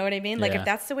 You know what I mean? Like if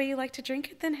that's the way you like to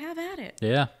drink it, then have at it.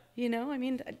 Yeah. I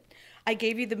mean, I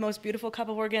gave you the most beautiful cup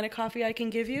of organic coffee I can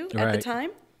give you at the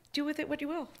time. Do with it what you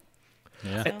will.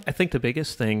 Yeah. So. I think the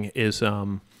biggest thing is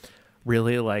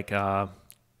really like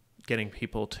getting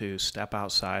people to step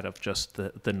outside of just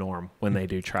the norm when they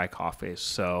do try coffees.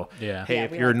 So, hey,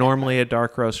 if you're normally a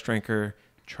dark roast drinker,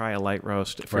 try a light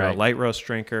roast. If you're a light roast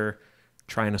drinker,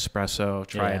 try an espresso,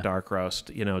 try a dark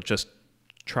roast. Just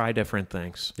try different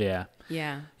things. Yeah.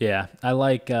 Yeah. Yeah. I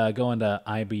like going to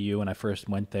IBU when I first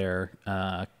went there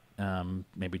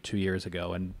maybe 2 years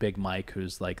ago, and Big Mike,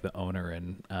 who's like the owner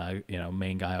and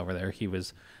main guy over there,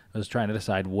 I was trying to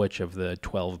decide which of the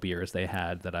 12 beers they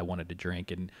had that I wanted to drink,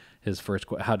 and his first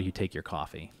how do you take your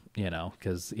coffee?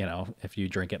 Because if you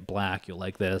drink it black, you'll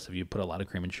like this. If you put a lot of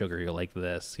cream and sugar, you'll like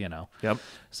this. Yep.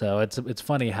 So it's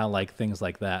funny how like things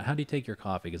like that. How do you take your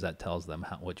coffee? Because that tells them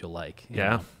what you'll like. You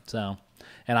know? So,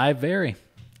 and I vary.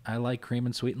 I like cream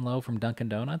and sweet and low from Dunkin'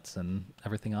 Donuts, and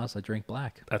everything else I drink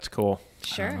black. That's cool.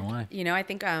 Sure. I don't know why. I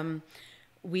think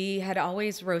we had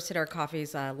always roasted our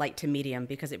coffees light to medium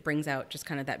because it brings out just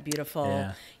kind of that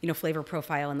beautiful, flavor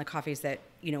profile in the coffees that,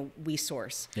 we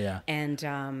source. Yeah.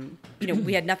 And,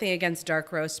 we had nothing against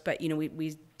dark roast, but,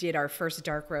 we did our first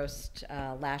dark roast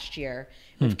last year.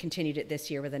 We've continued it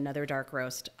this year with another dark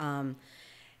roast. And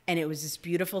it was this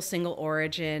beautiful single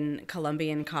origin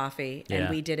Colombian coffee.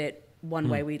 And we did it one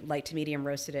way. We light to medium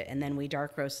roasted it, and then we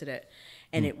dark roasted it.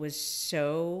 And it was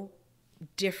so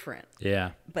different,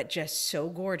 but just so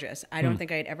gorgeous. I don't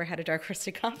think I had ever had a dark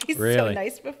roasted coffee so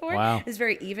nice before. Wow. It was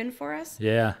very even for us.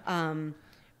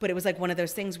 But it was like one of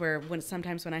those things where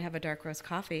sometimes when I have a dark roast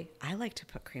coffee, I like to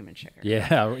put cream and sugar.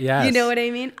 Yeah, yes. You know what I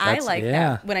mean? I like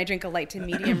that. When I drink a light to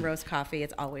medium roast coffee,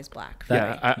 it's always black.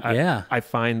 I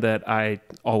find that I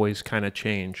always kind of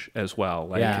change as well.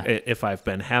 Like if I've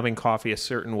been having coffee a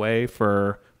certain way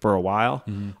for a while,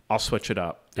 I'll switch it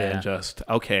up and just,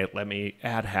 let me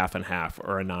add half and half,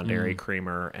 or a non-dairy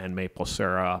creamer and maple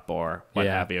syrup, or what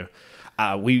have you.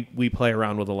 We play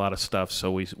around with a lot of stuff,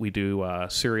 so we do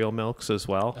cereal milks as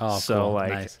well. Oh, so cool.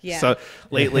 like, Nice. So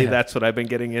lately that's what I've been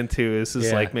getting into is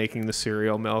like making the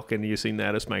cereal milk and using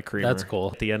that as my creamer. That's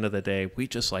cool. At the end of the day, we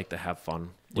just like to have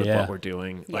fun with what we're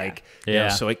doing. Like,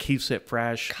 so it keeps it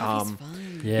fresh. Coffee's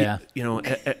fun.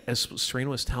 As Serena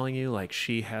was telling you, like,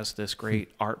 she has this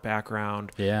great art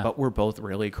background, but we're both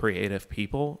really creative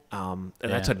people. And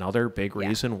that's another big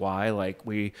reason why, like,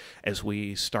 as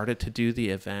we started to do the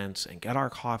events and get our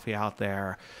coffee out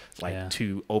there, like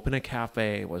to open a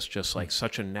cafe was just like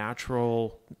such a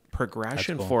natural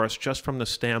progression for us, just from the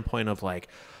standpoint of like,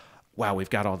 wow, we've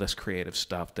got all this creative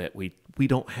stuff that we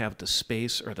don't have the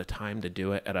space or the time to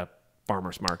do it at a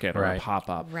farmer's market or a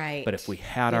pop-up. Right. But if we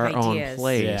had our own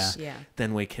place,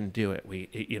 then we can do it.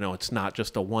 It's not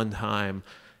just a one-time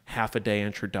half a day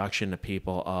introduction to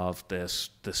people of this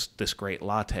great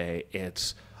latte.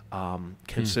 It's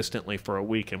consistently for a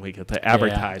week, and we get to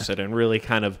advertise it and really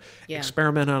kind of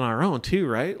experiment on our own too,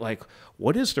 right? Like,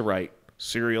 what is the right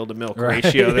cereal to milk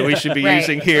ratio that we should be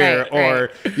using here,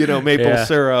 or maple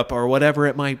syrup or whatever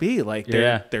it might be. Like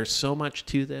there's so much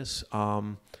to this,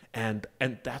 and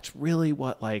that's really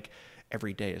what, like,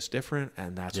 every day is different,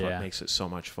 and that's what makes it so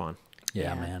much fun.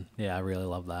 Yeah, man. Yeah, I really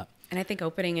love that. And I think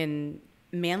opening in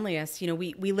Manlius,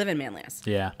 we live in Manlius.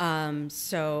 Yeah.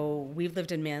 So we've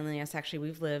lived in Manlius. Actually,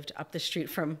 we've lived up the street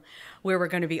from where we're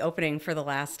going to be opening for the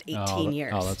last 18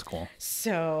 years. Oh, that's cool.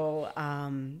 So,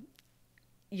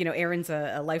 Aaron's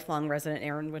a lifelong resident.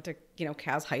 Aaron went to,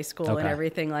 Cas High School and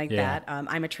everything like that.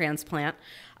 I'm a transplant,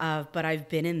 but I've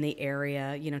been in the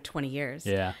area, 20 years.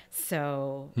 Yeah.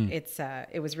 So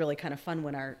it was really kind of fun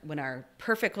when our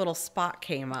perfect little spot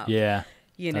came up. Yeah.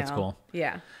 That's cool.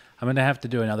 Yeah. I'm going to have to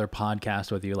do another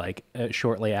podcast with you, like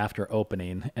shortly after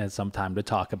opening and sometime to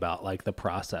talk about like the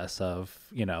process of,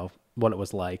 what it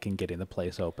was like and getting the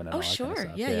place open. And all that sure. Kind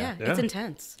of stuff. Yeah. It's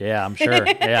intense. Yeah, I'm sure.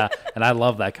 Yeah. And I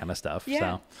love that kind of stuff.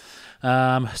 Yeah.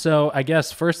 So I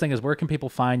guess first thing is, where can people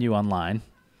find you online?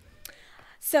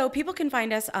 So people can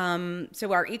find us.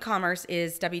 So our e-commerce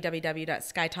is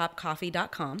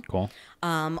www.skytopcoffee.com. Cool.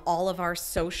 All of our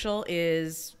social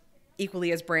is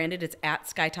equally as branded. It's at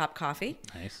Skytop Coffee.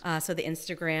 Nice. So the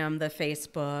Instagram, the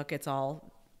Facebook, it's all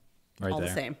right there. The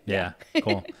same. Yeah.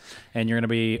 Cool. And you're going to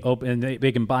be open.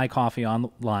 They can buy coffee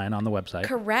online on the website.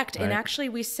 Correct. Right? And actually,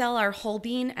 we sell our whole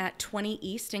bean at 20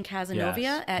 East in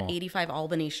Cazenovia at 85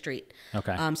 Albany Street.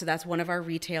 Okay. So that's one of our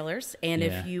retailers. And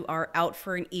if you are out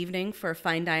for an evening for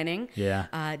fine dining,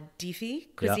 Deefy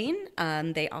Cuisine,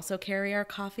 they also carry our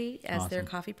coffee as their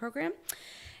coffee program.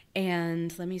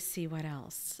 And let me see what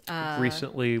else.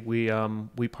 Recently, we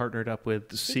partnered up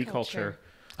with Sea Culture.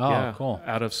 Oh, cool.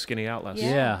 Out of Skinny Atlas.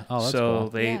 Yeah. Oh, that's cool.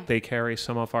 They carry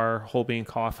some of our whole bean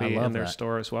coffee in their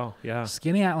store as well. Yeah.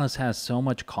 Skinny Atlas has so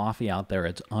much coffee out there.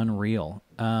 It's unreal.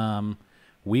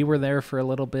 We were there for a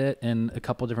little bit in a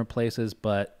couple different places,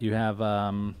 but you have,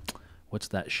 what's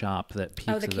that shop that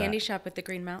Peaks the candy shop with the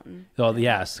Green Mountain. Oh,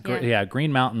 yes.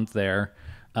 Green Mountain's there.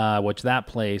 Which that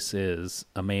place is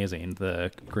amazing.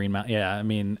 The Green Mountain. Yeah. I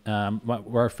mean,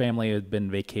 our family had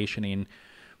been vacationing.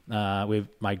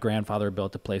 My grandfather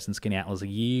built a place in Skinny Atlas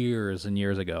years and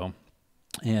years ago.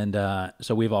 And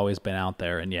so we've always been out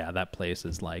there. And that place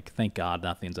is like, thank God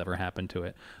nothing's ever happened to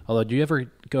it. Although, do you ever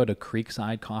go to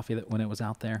Creekside Coffee when it was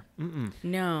out there? Mm-mm.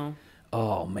 No.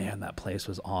 Oh, man, that place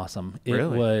was awesome.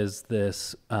 Really? It was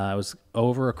this, it was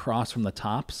over across from the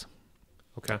Tops.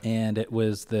 Okay. And it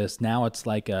was now it's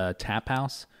like a tap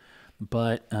house,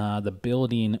 but the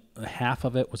building, half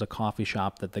of it was a coffee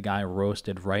shop that the guy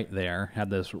roasted right there. Had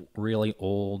this really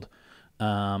old,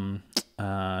 it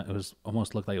was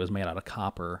almost looked like it was made out of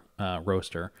copper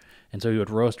roaster. And so he would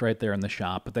roast right there in the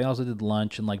shop. But they also did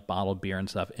lunch and like bottled beer and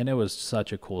stuff. And it was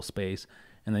such a cool space.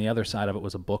 And then the other side of it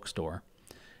was a bookstore.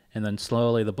 And then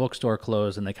slowly the bookstore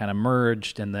closed and they kind of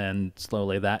merged, and then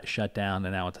slowly that shut down,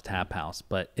 and now it's a tap house.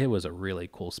 But it was a really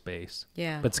cool space.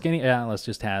 Yeah. But Skinny Atlas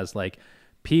just has like,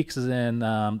 Peaks is in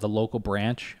the local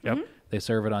branch. Yep. They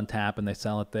serve it on tap and they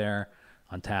sell it there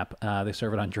on tap. They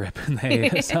serve it on drip and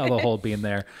they sell the whole bean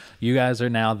there. You guys are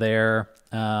now there.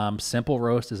 Simple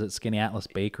Roast is at Skinny Atlas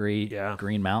Bakery. Yeah.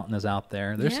 Green Mountain is out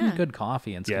there. There's some good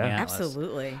coffee in Skinny Atlas.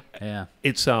 Absolutely. Yeah.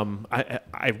 It's I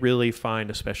really find,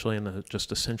 especially in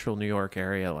the central New York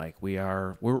area, like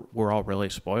we're all really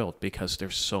spoiled because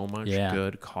there's so much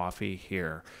good coffee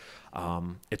here.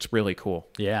 It's really cool.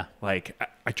 Yeah. Like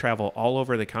I travel all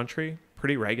over the country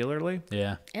pretty regularly.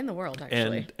 Yeah. And the world,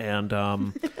 actually.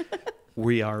 And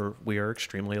we are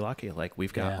extremely lucky. Like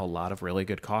we've got a lot of really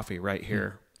good coffee right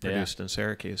here produced in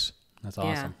Syracuse. That's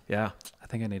awesome. Yeah. I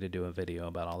think I need to do a video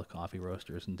about all the coffee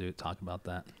roasters and talk about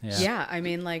that. Yeah. Yeah. I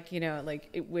mean,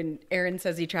 when Aaron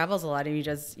says he travels a lot, and he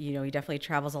does, he definitely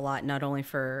travels a lot, not only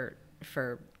for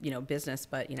business,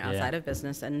 but, outside of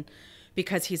business. And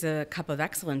because he's a Cup of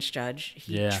Excellence judge,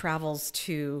 he travels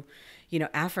to,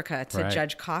 Africa to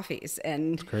judge coffees,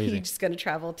 and he's going to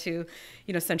travel to,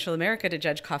 Central America to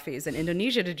judge coffees, and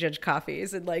Indonesia to judge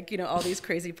coffees, and all these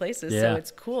crazy places. So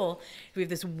it's cool. We have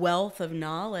this wealth of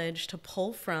knowledge to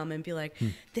pull from and be like,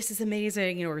 this is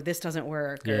amazing, or this doesn't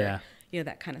work, or,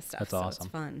 that kind of stuff. That's awesome.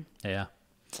 It's fun. Yeah.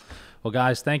 Well,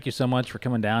 guys, thank you so much for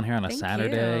coming down here on a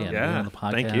Saturday and doing the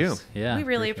podcast. Thank you. Yeah. We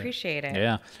really appreciate it.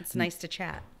 Yeah. It's nice to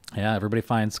chat. Yeah, everybody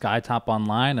find Skytop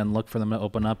online and look for them to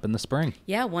open up in the spring.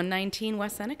 Yeah, 119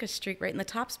 West Seneca Street, right in the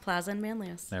Tops Plaza in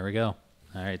Manlius. There we go.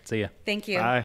 All right, see ya. Thank you. Bye.